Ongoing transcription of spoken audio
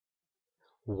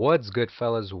What's good,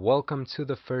 fellas? Welcome to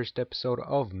the first episode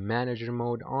of Manager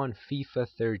Mode on FIFA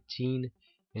 13.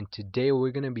 And today we're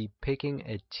going to be picking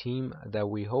a team that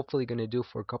we hopefully going to do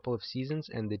for a couple of seasons.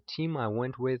 And the team I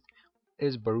went with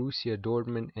is Borussia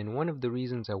Dortmund. And one of the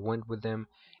reasons I went with them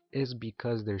is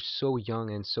because they're so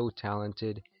young and so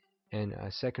talented. And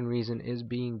a second reason is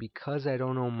being because I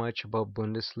don't know much about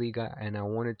Bundesliga and I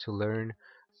wanted to learn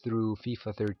through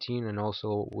FIFA 13 and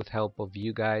also with help of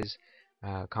you guys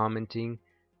commenting.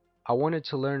 I wanted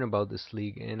to learn about this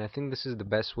league, and I think this is the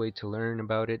best way to learn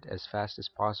about it as fast as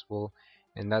possible,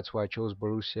 and that's why I chose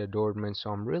Borussia Dortmund.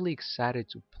 So I'm really excited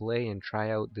to play and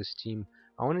try out this team.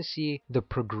 I want to see the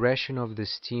progression of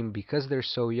this team because they're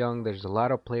so young. There's a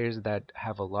lot of players that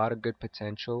have a lot of good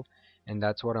potential, and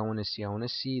that's what I want to see. I want to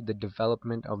see the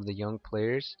development of the young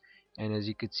players, and as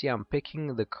you can see, I'm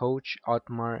picking the coach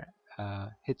Otmar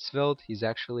Hitzfeld. He's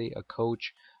actually a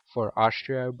coach for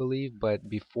Austria, I believe, but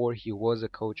before he was a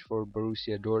coach for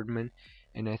Borussia Dortmund,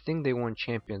 and I think they won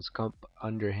Champions Cup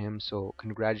under him, so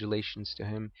congratulations to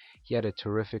him. He had a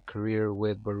terrific career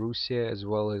with Borussia as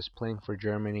well as playing for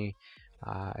Germany.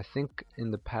 I think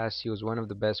in the past he was one of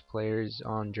the best players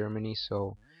on Germany,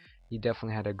 so he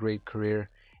definitely had a great career.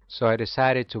 So I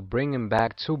decided to bring him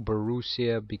back to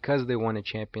Borussia because they won a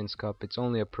Champions Cup. It's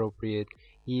only appropriate.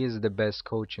 He is the best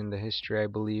coach in the history, I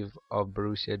believe, of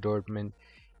Borussia Dortmund,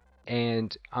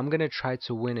 and I'm gonna try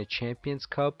to win a Champions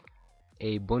Cup,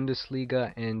 a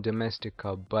Bundesliga, and domestic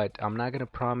cup, but I'm not gonna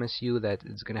promise you that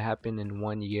it's gonna happen in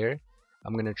 1 year.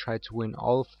 I'm gonna try to win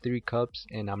all 3 cups,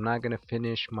 and I'm not gonna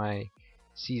finish my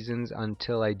seasons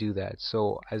until I do that.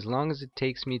 So as long as it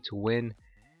takes me to win,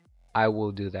 I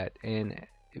will do that. And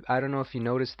I don't know if you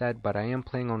noticed that, but I am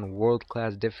playing on world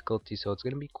class difficulty, so it's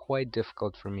gonna be quite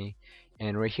difficult for me.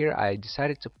 And right here I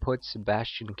decided to put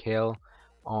Sebastian Kehl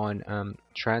on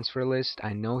transfer list.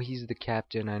 I know he's the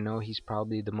captain. I know he's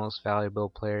probably the most valuable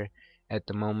player at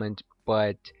the moment,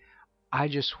 but I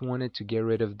just wanted to get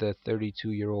rid of the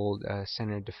 32-year-old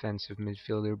center defensive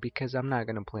midfielder because I'm not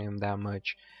gonna play him that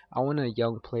much. I want a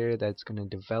young player that's gonna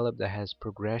develop, that has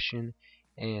progression,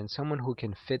 and someone who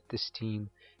can fit this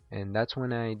team. And that's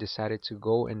when I decided to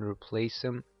go and replace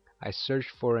him. I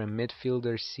searched for a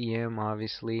midfielder CM,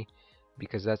 obviously,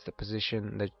 because that's the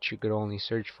position that you could only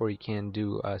search for. You can't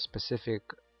do a specific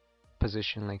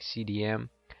position like CDM.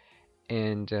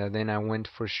 And then I went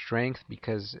for strength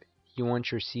because you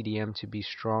want your CDM to be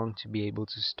strong to be able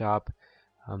to stop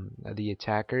the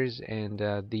attackers. And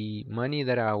the money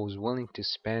that I was willing to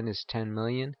spend is 10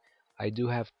 million. I do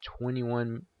have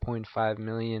 21.5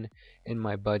 million in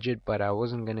my budget, but I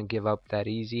wasn't gonna give up that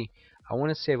easy. I want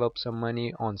to save up some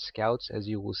money on scouts, as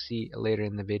you will see later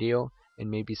in the video, and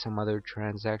maybe some other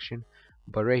transaction.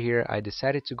 But right here I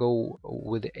decided to go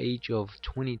with the age of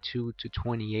 22 to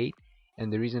 28,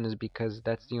 and the reason is because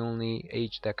that's the only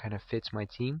age that kind of fits my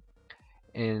team.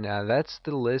 And that's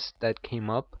the list that came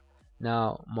up.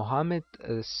 Now Mohamed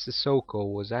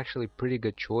Sissoko was actually a pretty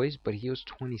good choice, but he was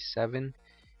 27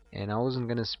 and I wasn't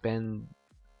gonna spend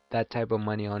that type of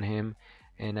money on him,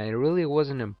 and I really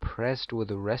wasn't impressed with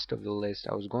the rest of the list.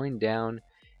 I was going down,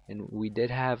 and we did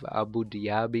have Abu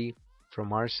Diaby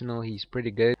from Arsenal. He's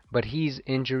pretty good, but he's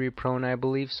injury prone, I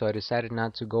believe, so I decided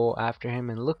not to go after him.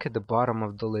 And look at the bottom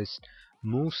of the list,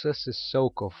 Moussa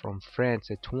Sissoko from France,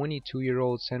 a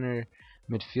 22-year-old center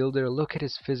midfielder. Look at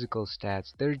his physical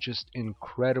stats, they're just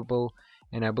incredible,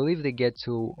 and I believe they get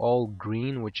to all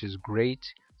green, which is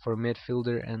great for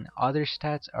midfielder, and other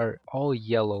stats are all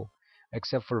yellow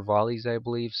except for volleys, I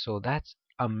believe, so that's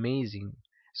amazing.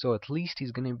 So at least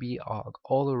he's gonna be a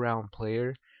all-around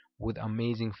player with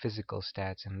amazing physical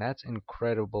stats, and that's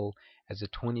incredible. As a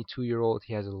 22-year-old,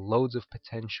 he has loads of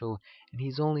potential, and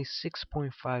he's only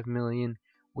 6.5 million,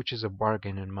 which is a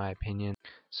bargain in my opinion.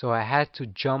 So I had to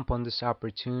jump on this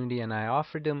opportunity, and I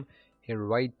offered him a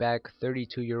right back,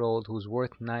 32-year-old, who's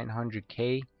worth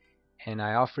 900k, and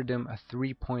I offered him a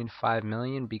 3.5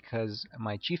 million because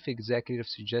my chief executive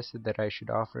suggested that I should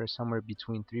offer somewhere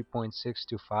between 3.6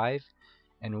 to 5,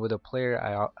 and with a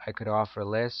player I could offer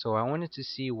less. So I wanted to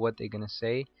see what they're gonna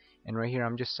say, and right here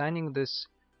I'm just signing this,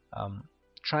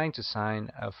 trying to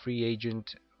sign a free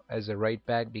agent as a right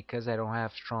back because I don't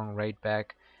have strong right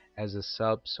back as a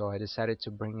sub, so I decided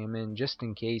to bring him in just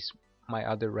in case my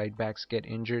other right backs get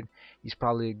injured. He's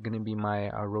probably gonna be my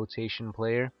rotation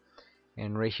player.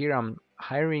 And right here I'm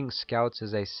hiring scouts,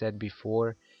 as I said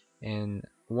before, and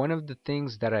one of the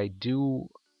things that I do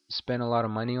spend a lot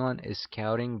of money on is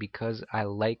scouting because I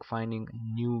like finding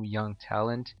new young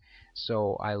talent.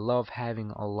 So I love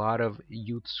having a lot of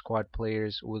youth squad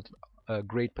players with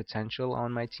great potential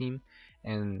on my team,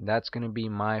 and that's going to be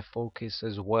my focus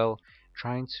as well,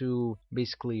 trying to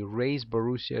basically raise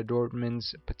Borussia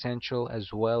Dortmund's potential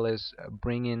as well as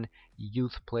bring in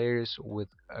youth players with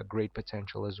a great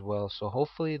potential as well. So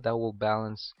hopefully that will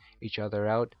balance each other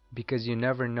out, because you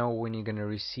never know when you're going to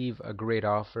receive a great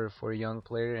offer for a young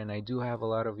player, and I do have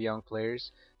a lot of young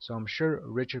players, so I'm sure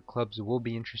richer clubs will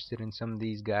be interested in some of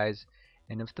these guys.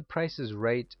 And if the price is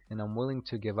right and I'm willing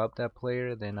to give up that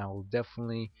player, then I will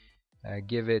definitely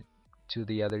give it to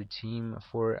the other team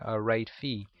for a right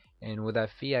fee. And with that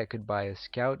fee, I could buy a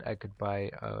scout, I could buy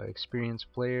an experienced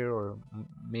player, or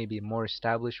maybe a more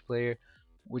established player,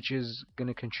 which is going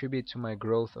to contribute to my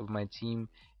growth of my team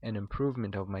and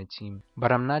improvement of my team.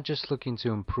 But I'm not just looking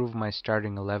to improve my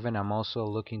starting 11, I'm also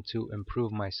looking to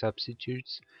improve my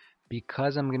substitutes,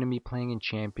 because I'm going to be playing in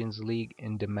Champions League,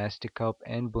 in Domestic Cup,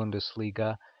 and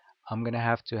Bundesliga. I'm going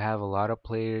to have a lot of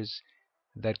players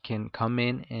that can come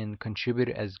in and contribute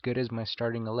as good as my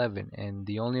starting 11, and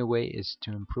the only way is to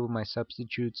improve my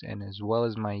substitutes and as well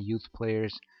as my youth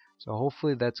players. So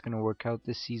hopefully that's going to work out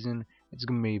this season. It's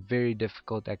going to be very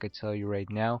difficult, I could tell you right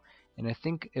now, and I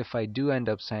think if I do end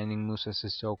up signing Musa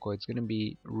Sissoko, it's going to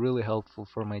be really helpful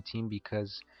for my team,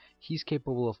 because he's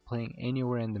capable of playing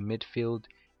anywhere in the midfield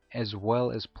as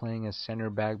well as playing as center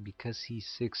back, because he's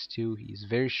 6'2", he's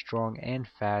very strong and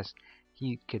fast.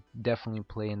 He could definitely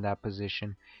play in that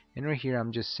position. And right here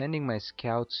I'm just sending my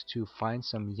scouts to find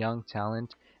some young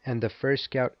talent, and the first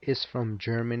scout is from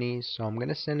Germany, so I'm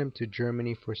gonna send him to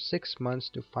Germany for 6 months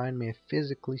to find me a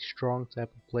physically strong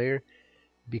type of player.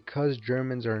 Because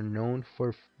Germans are known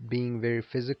for being very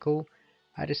physical,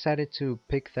 I decided to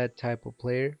pick that type of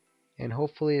player, and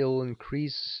hopefully it will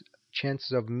increase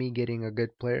chances of me getting a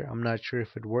good player. I'm not sure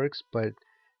if it works, but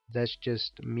that's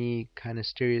just me kind of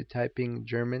stereotyping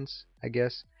Germans, I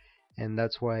guess, and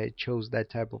that's why I chose that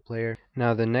type of player.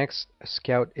 Now the next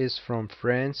scout is from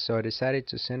France, so I decided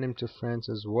to send him to France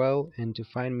as well, and to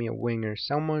find me a winger.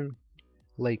 Someone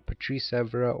like Patrice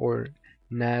Evra or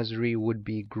Nasri would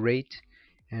be great,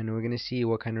 and we're gonna see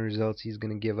what kind of results he's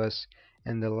gonna give us.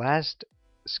 And the last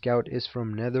scout is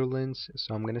from Netherlands,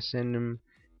 so I'm gonna send him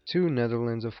to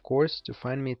Netherlands, of course, to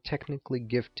find me technically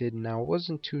gifted. Now I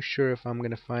wasn't too sure if I'm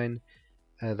gonna find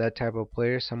that type of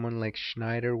player. Someone like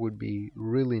Schneider would be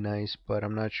really nice, but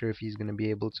I'm not sure if he's going to be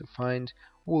able to find.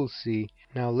 We'll see.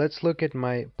 Now let's look at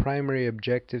my primary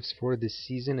objectives for this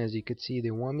season. As you can see, they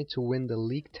want me to win the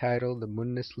league title, the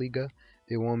Bundesliga.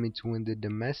 They want me to win the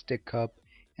Domestic Cup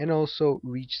and also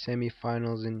reach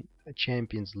semifinals in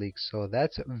Champions League. So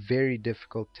that's a very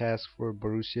difficult task for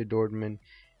Borussia Dortmund.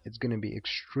 It's going to be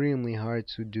extremely hard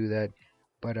to do that,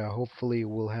 but hopefully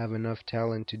we'll have enough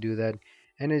talent to do that.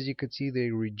 And as you could see, they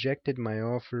rejected my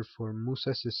offer for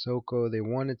Musa Sissoko. They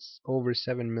wanted over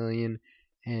 7 million,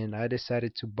 and I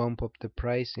decided to bump up the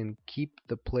price and keep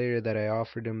the player that I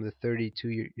offered him, the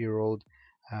 32-year-old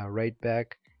right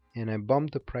back. And I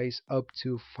bumped the price up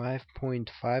to 5.5,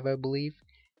 I believe.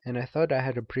 And I thought I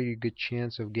had a pretty good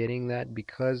chance of getting that,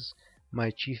 because my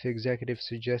chief executive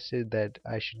suggested that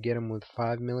I should get him with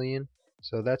 5 million.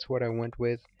 So that's what I went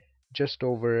with, just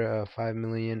over 5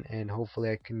 million, and hopefully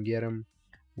I can get him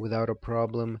without a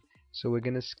problem. So we're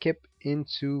gonna skip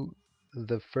into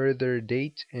the further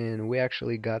date, and we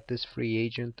actually got this free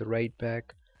agent, the right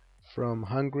back from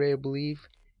Hungary, I believe,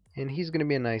 and he's gonna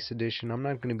be a nice addition. I'm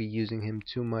not gonna be using him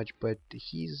too much, but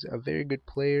he's a very good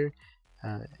player,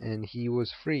 and he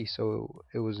was free, so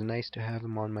it was nice to have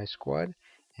him on my squad,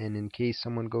 and in case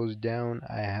someone goes down,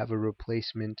 I have a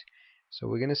replacement. So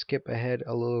we're gonna skip ahead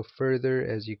a little further.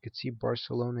 As you can see,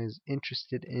 Barcelona is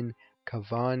interested in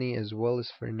Cavani as well as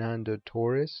Fernando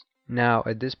Torres. Now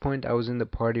at this point I was in the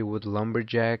party with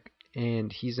Lumberjack,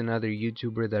 and he's another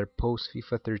YouTuber that posts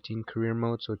FIFA 13 career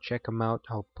mode, so check him out.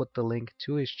 I'll put the link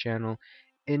to his channel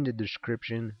in the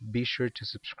description. Be sure to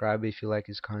subscribe if you like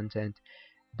his content.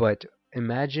 But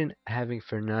imagine having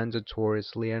Fernando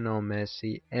Torres, Lionel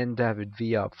Messi, and David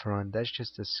Villa up front. That's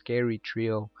just a scary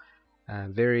trio.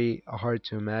 Very hard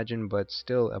to imagine, but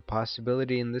still a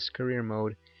possibility in this career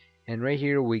mode. And right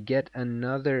here we get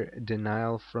another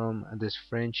denial from this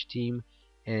French team,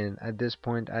 and at this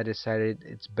point I decided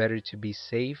it's better to be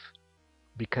safe,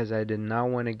 because I did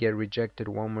not want to get rejected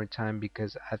one more time,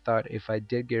 because I thought if I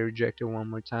did get rejected one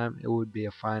more time it would be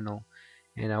a final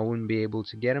and I wouldn't be able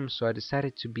to get him. So I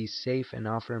decided to be safe and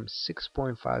offer him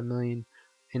 6.5 million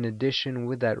in addition,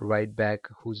 with that right back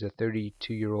who's a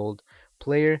 32-year-old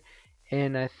player.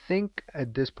 And I think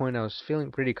at this point I was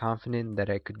feeling pretty confident that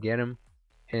I could get him.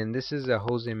 And this is a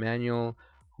Jose Manuel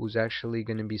who's actually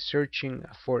going to be searching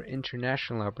for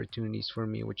international opportunities for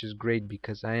me, which is great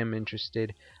because I am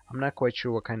interested. I'm not quite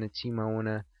sure what kind of team I want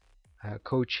to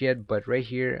coach yet, but right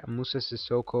here Musa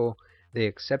Sissoko they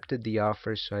accepted the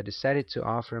offer, so I decided to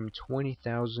offer him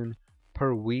 20,000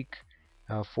 per week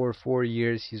for 4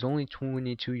 years. He's only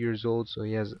 22 years old, so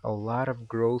he has a lot of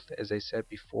growth, as I said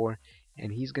before,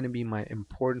 and he's going to be my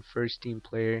important first team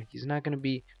player. He's not going to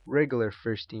be regular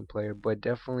first team player, but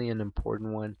definitely an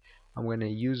important one. I'm going to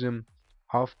use him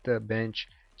off the bench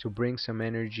to bring some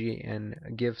energy and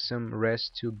give some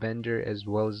rest to Bender as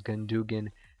well as Gundogan,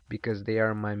 because they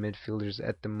are my midfielders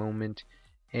at the moment.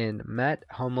 And Matt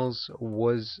Hummels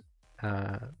was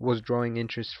drawing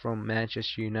interest from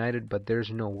Manchester United, but there's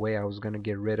no way I was gonna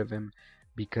get rid of him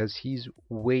because he's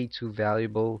way too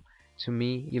valuable to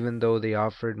me. Even though they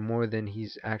offered more than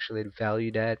he's actually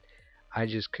valued at, I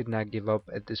just could not give up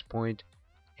at this point.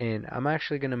 And I'm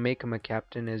actually gonna make him a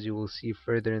captain, as you will see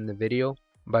further in the video.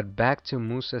 But back to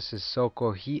Musa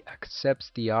Sissoko, he accepts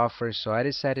the offer, so I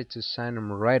decided to sign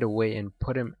him right away and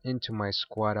put him into my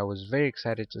squad. I was very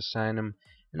excited to sign him,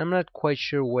 and I'm not quite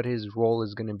sure what his role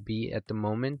is going to be at the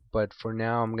moment, but for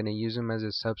now I'm going to use him as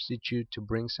a substitute to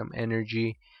bring some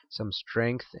energy, some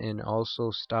strength, and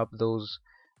also stop those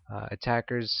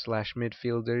attackers slash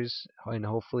midfielders, and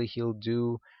hopefully he'll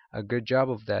do a good job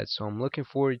of that. So I'm looking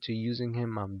forward to using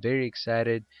him. I'm very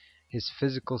excited. His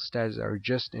physical stats are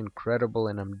just incredible,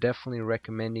 and I'm definitely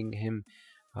recommending him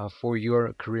for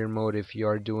your career mode if you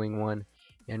are doing one.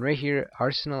 And right here,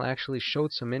 Arsenal actually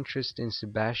showed some interest in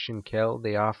Sebastian Kell.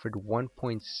 They offered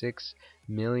 1.6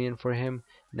 million for him.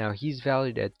 Now he's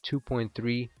valued at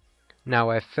 2.3. Now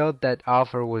I felt that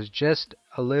offer was just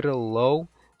a little low,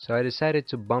 so I decided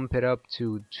to bump it up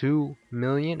to 2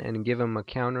 million and give him a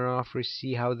counter offer,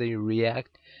 see how they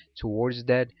react towards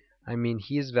that. I mean,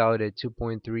 he is valued at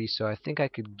 2.3, so I think I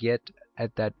could get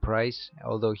at that price,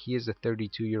 although he is a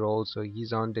 32-year-old, so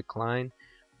he's on decline.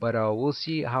 But we'll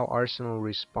see how Arsenal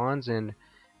responds, and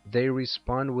they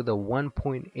respond with a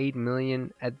 1.8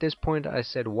 million. At this point, I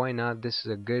said, why not? This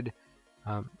is a good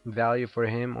value for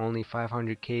him, only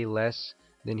 500k less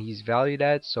than he's valued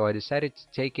at, so I decided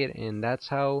to take it, and that's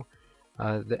how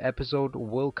the episode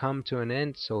will come to an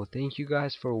end. So thank you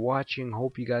guys for watching.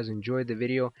 Hope you guys enjoyed the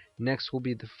video. Next will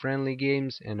be the friendly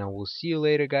games, and I will see you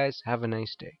later, guys. Have a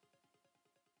nice day.